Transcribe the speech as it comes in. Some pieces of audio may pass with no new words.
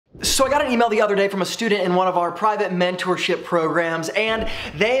So I got an email the other day from a student in one of our private mentorship programs, and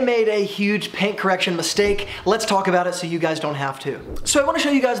they made a huge paint correction mistake. Let's talk about it so you guys don't have to. So I want to show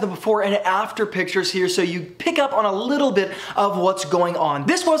you guys the before and after pictures here so you pick up on a little bit of what's going on.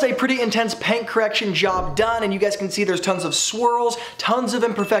 This was a pretty intense paint correction job done, and you guys can see there's tons of swirls, tons of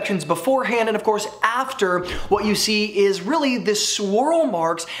imperfections beforehand, and of course after, what you see is really the swirl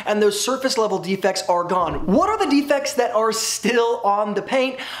marks and those surface level defects are gone. What are the defects that are still on the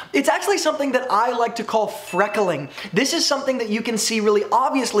paint? It's actually something that I like to call freckling. This is something that you can see really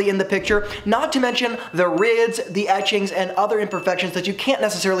obviously in the picture, not to mention the rids, the etchings, and other imperfections that you can't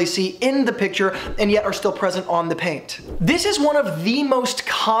necessarily see in the picture and yet are still present on the paint. This is one of the most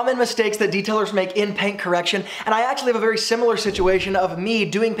common mistakes that detailers make in paint correction, and I actually have a very similar situation of me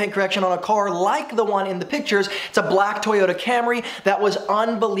doing paint correction on a car like the one in the pictures. It's a black Toyota Camry that was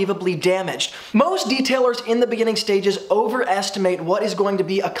unbelievably damaged. Most detailers in the beginning stages overestimate what is going to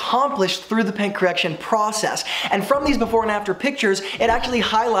be accomplished through the paint correction process. And from these before and after pictures, it actually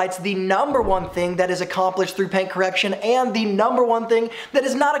highlights the number one thing that is accomplished through paint correction and the number one thing that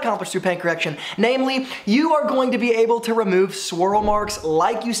is not accomplished through paint correction. Namely, you are going to be able to remove swirl marks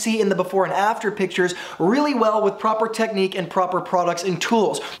like you see in the before and after pictures really well with proper technique and proper products and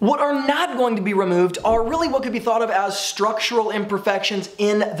tools. What are not going to be removed are really what could be thought of as structural imperfections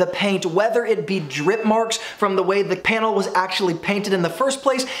in the paint, whether it be drip marks from the way the panel was actually painted in the first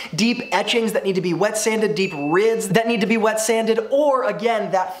place, deep etchings that need to be wet sanded, deep rids that need to be wet sanded, or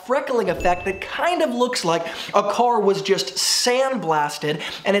again, that freckling effect that kind of looks like a car was just sandblasted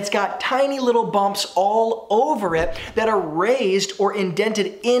and it's got tiny little bumps all over it that are raised or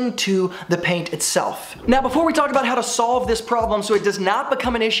indented into the paint itself. Now, before we talk about how to solve this problem so it does not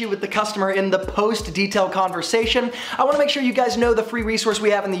become an issue with the customer in the post-detail conversation, I want to make sure you guys know the free resource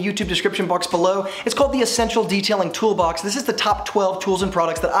we have in the YouTube description box below. It's called the Essential Detailing Toolbox. This is the top 12 tools and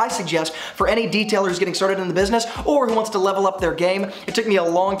products that I suggest for any detailer who's getting started in the business or who wants to level up their game. It took me a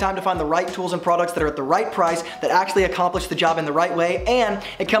long time to find the right tools and products that are at the right price, that actually accomplish the job in the right way, and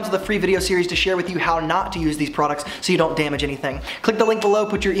it comes with a free video series to share with you how not to use these products so you don't damage anything. Click the link below,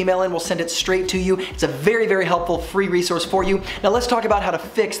 put your email in, we'll send it straight to you. It's a very, very helpful free resource for you. Now let's talk about how to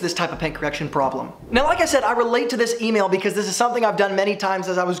fix this type of paint correction problem. Now, like I said, I relate to this email because this is something I've done many times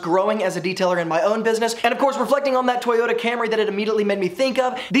as I was growing as a detailer in my own business, and of course reflecting on that Toyota Camry that it immediately made me think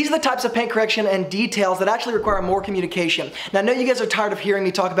of. These are the types of paint correction and details that actually require more communication. Now, I know you guys are tired of hearing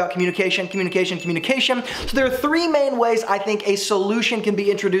me talk about communication, so there are three main ways I think a solution can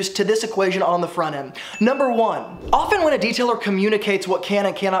be introduced to this equation on the front end. Number one, often when a detailer communicates what can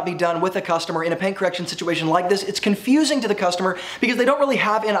and cannot be done with a customer in a paint correction situation like this, it's confusing to the customer because they don't really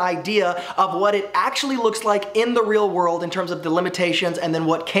have an idea of what it actually looks like in the real world in terms of the limitations and then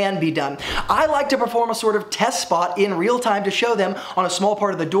what can be done. I like to perform a sort of test spot in real time to show them on a small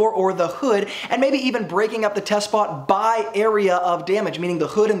part of the door or the hood, and maybe even breaking up the test spot by area of damage, meaning the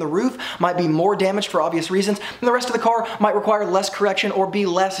hood and the roof might be more damaged for obvious reasons, and the rest of the car might require less correction or be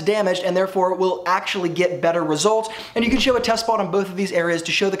less damaged, and therefore will actually get better results. And you can show a test spot on both of these areas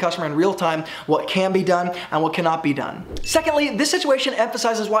to show the customer in real time what can be done and what cannot be done. Secondly, this situation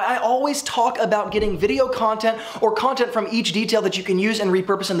emphasizes why I always talk about getting video content or content from each detail that you can use and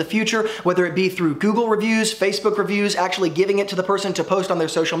repurpose in the future, whether it be through Google reviews, Facebook reviews, actually giving it to the person to post on their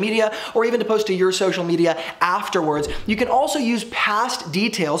social media, or even to post to your social media afterwards. You can also use past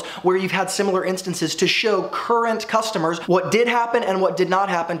details where you've had similar instances to show current customers what did happen and what did not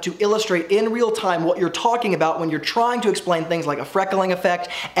happen to illustrate in real time what you're talking about when you're trying to explain things like a freckling effect,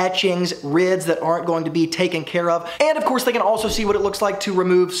 etchings, rids that aren't going to be taken care of. And of course, they can also see what it looks like to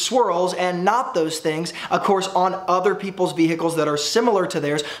remove swirls and not those things, of course, on other people's vehicles that are similar to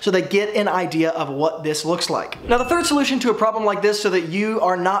theirs, so they get an idea of what this looks like. Now, the third solution to a problem like this so that you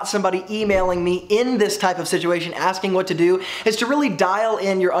are not somebody emailing me in this type of situation asking what to do is to really dial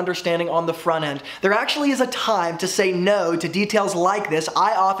in your understanding on the front end. There actually is a time to say no to details like this.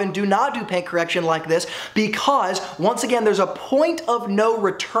 I often do not do paint correction like this because, once again, there's a point of no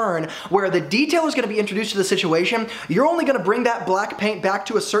return where the detailer is going to be introduced to the situation. You're only going to bring that black paint back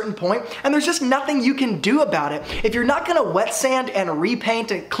to a certain point, and there's just nothing you can do about it. If you're not going to wet sand and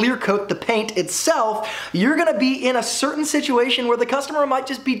repaint and clear coat the paint itself, you're going to be in a certain situation where the customer might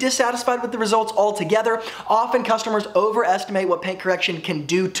just be dissatisfied with the results altogether. Often customers overestimate what paint correction can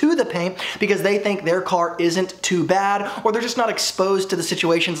do to the paint because they think their car isn't too bad, or they're just not exposed to the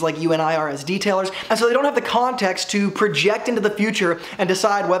situations like you and I are as detailers, and so they don't have the context to project into the future and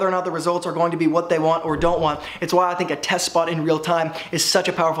decide whether or not the results are going to be what they want or don't want. It's why I think a test spot in real time is such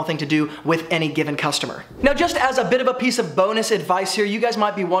a powerful thing to do with any given customer. Now, just as a bit of a piece of bonus advice here, you guys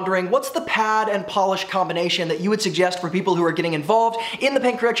might be wondering, what's the pad and polish combination that you would suggest for people who are getting involved in the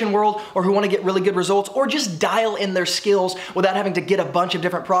paint correction world or who want to get really good results or just dial in their skills without having to get a bunch of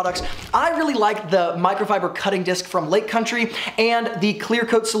different products. I really like the microfiber cutting disc from Lake Country and the Clear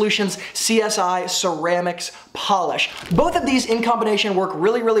Coat Solutions CSI Ceramics polish. Both of these in combination work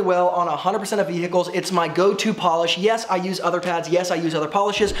really, really well on 100% of vehicles. It's my go-to polish. Yes, I use other pads. Yes, I use other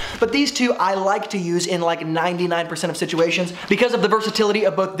polishes, but these two I like to use in like 99% of situations because of the versatility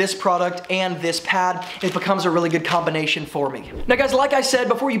of both this product and this pad. It becomes a really good combination for me. Now guys, like I said,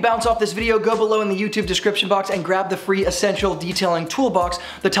 before you bounce off this video, go below in the YouTube description box and grab the free Essential Detailing Toolbox,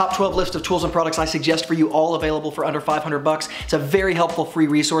 the top 12 list of tools and products I suggest for you, all available for under 500 bucks. It's a very helpful free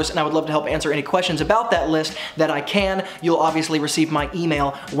resource, and I would love to help answer any questions about that list that I can. You'll obviously receive my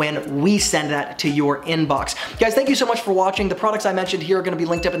email when we send that to your inbox. Guys, thank you so much for watching. The products I mentioned here are gonna be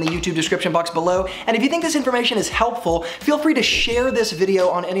linked up in the YouTube description box below, and if you think this information is helpful, feel free to share this video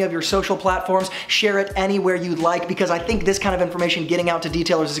on any of your social platforms. Share it anywhere you'd like, because I think this kind of information getting out to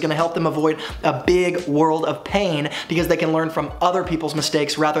detailers is gonna help them avoid a big world of pain, because they can learn from other people's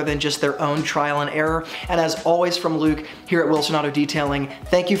mistakes rather than just their own trial and error. And as always from Luke here at Wilson Auto Detailing,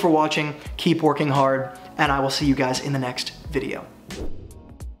 thank you for watching, keep working hard, and I will see you guys in the next video.